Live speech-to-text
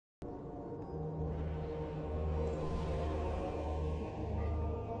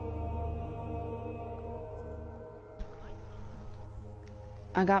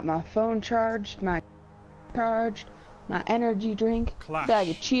I got my phone charged, my energy drink, bag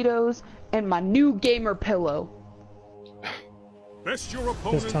of Cheetos, and my new gamer pillow. Best your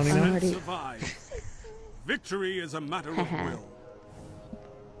opponents Tony and Already. survive. Victory is a matter of will.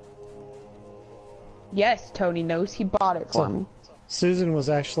 Yes, Tony knows. He bought it for me. Susan was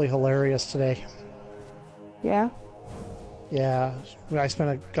actually hilarious today. Yeah? Yeah, I spent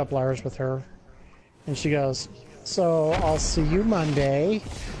a couple hours with her, and she goes, "So I'll see you Monday."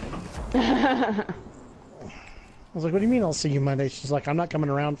 I was like, "What do you mean I'll see you Monday?" She's like, "I'm not coming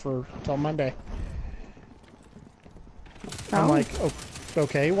around till Monday." I'm like, "Oh,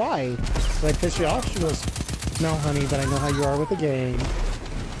 okay, why? Did I piss you off?" She goes, "No, honey, but I know how you are with the game."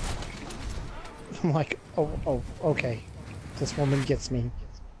 I'm like, oh, okay. This woman gets me.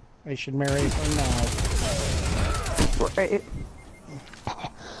 I should marry her now. Right.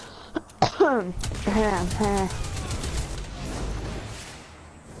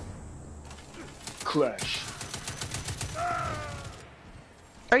 Clash.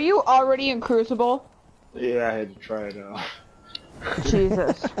 Are you already in Crucible? Yeah, I had to try it out.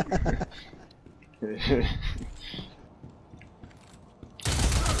 Jesus.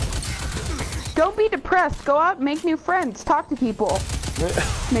 Don't be depressed. Go out and make new friends. Talk to people.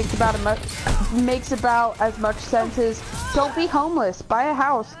 Makes about as much sense as don't be homeless. Buy a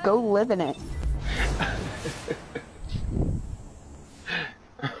house. Go live in it.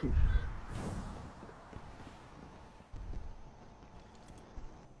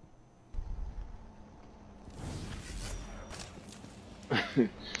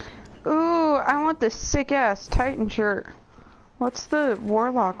 Ooh, I want this sick ass Titan shirt. What's the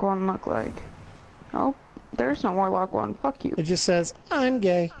Warlock one look like? Oh, there's no Warlock one. Fuck you. It just says, "I'm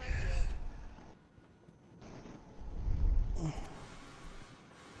gay."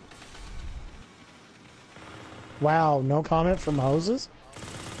 Wow, no comment from Hoses?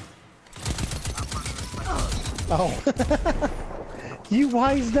 Oh. You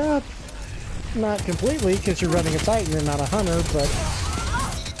wised up. Not completely, because you're running a Titan, you're not a hunter, but...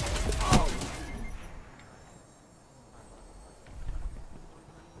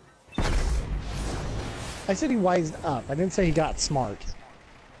 I said he wised up. I didn't say he got smart.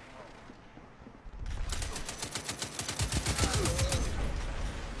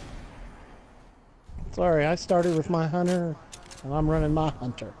 Sorry, I started with my hunter, and I'm running my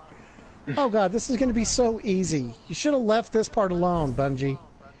hunter. Oh god, this is going to be so easy. You should have left this part alone, Bungie.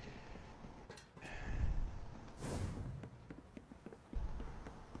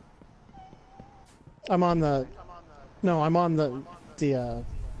 I'm on the... No, I'm on the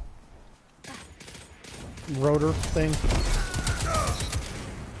rotor thing.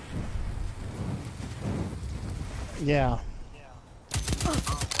 Yeah.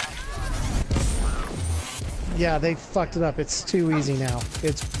 Yeah, they fucked it up. It's too easy now.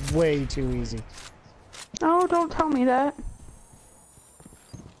 It's way too easy. Oh, don't tell me that.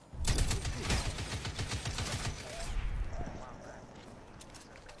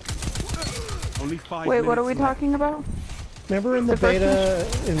 Only 5 Wait, what are we minutes left. talking about? Remember in the beta,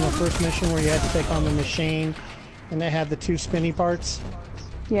 in the first mission where you had to take on the machine, and they had the 2 spinny parts?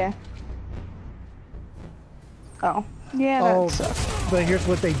 Yeah. Oh. Yeah, Oh, that sucks. but here's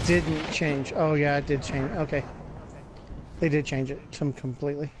what they didn't change. Oh yeah, it did change. Okay. They did change it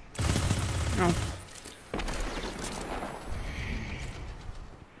completely. Oh.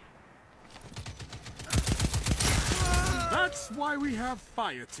 That's why we have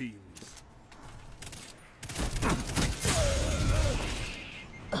fire teams.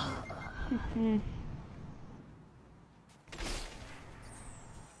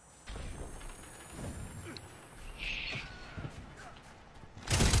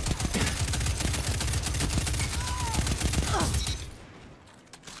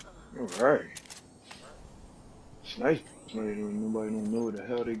 Alright. Sniper. Nobody don't know what the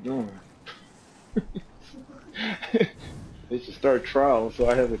hell they doing. They should start trials so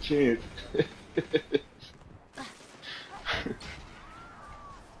I have a chance.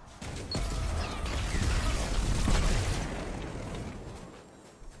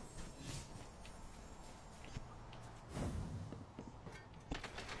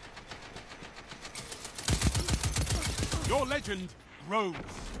 Your legend grows.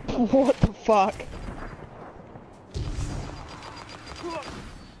 What the fuck?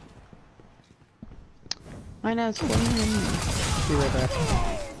 I know it's funny. Be right back.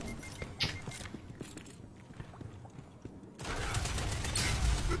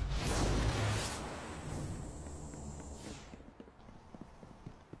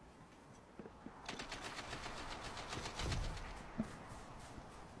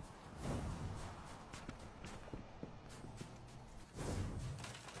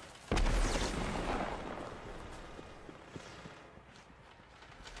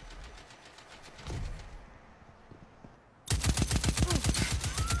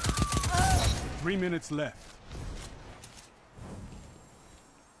 3 minutes left.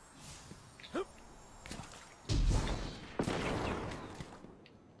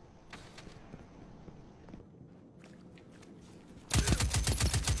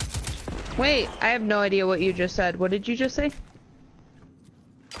 Wait, I have no idea what you just said. What did you just say?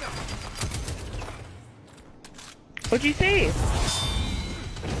 What'd you say?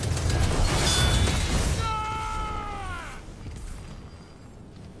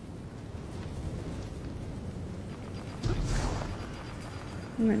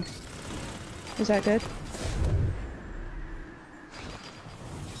 Is that good?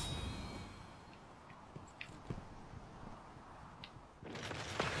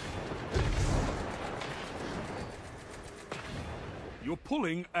 You're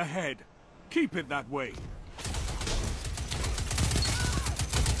pulling ahead. Keep it that way.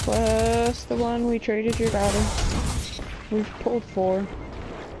 Plus the one we traded your daughter. We've pulled 4.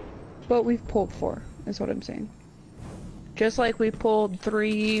 But we've pulled 4, is what I'm saying. Just like we pulled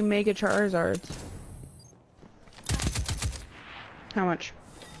 3 Mega Charizards. How much?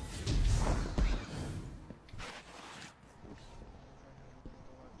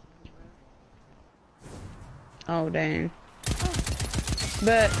 Oh, dang.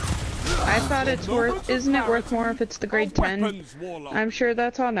 But I thought it's worth, isn't it worth more if it's the grade 10? I'm sure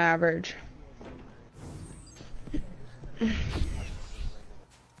that's on average.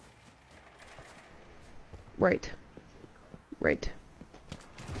 Right. Right.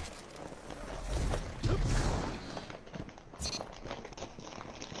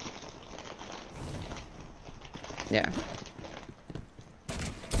 Yeah.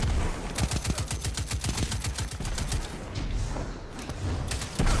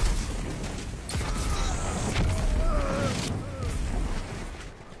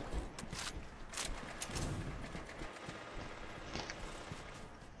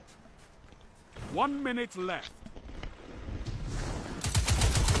 One minute left.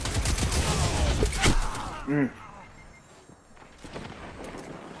 Mm.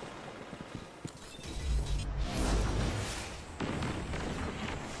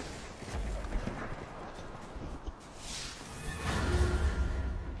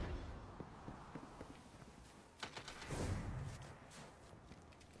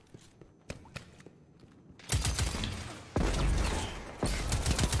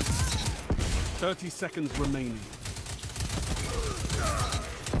 Thirty seconds remaining.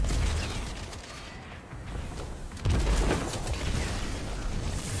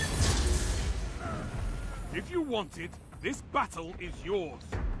 If you want it, this battle is yours.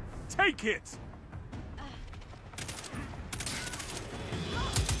 Take it!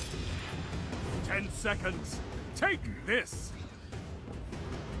 Ten seconds. Take this!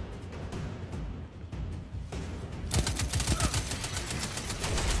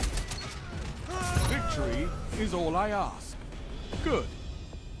 Victory is all I ask. Good.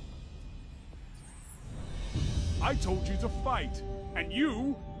 I told you to fight, and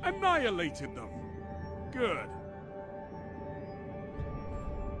you annihilated them. Good.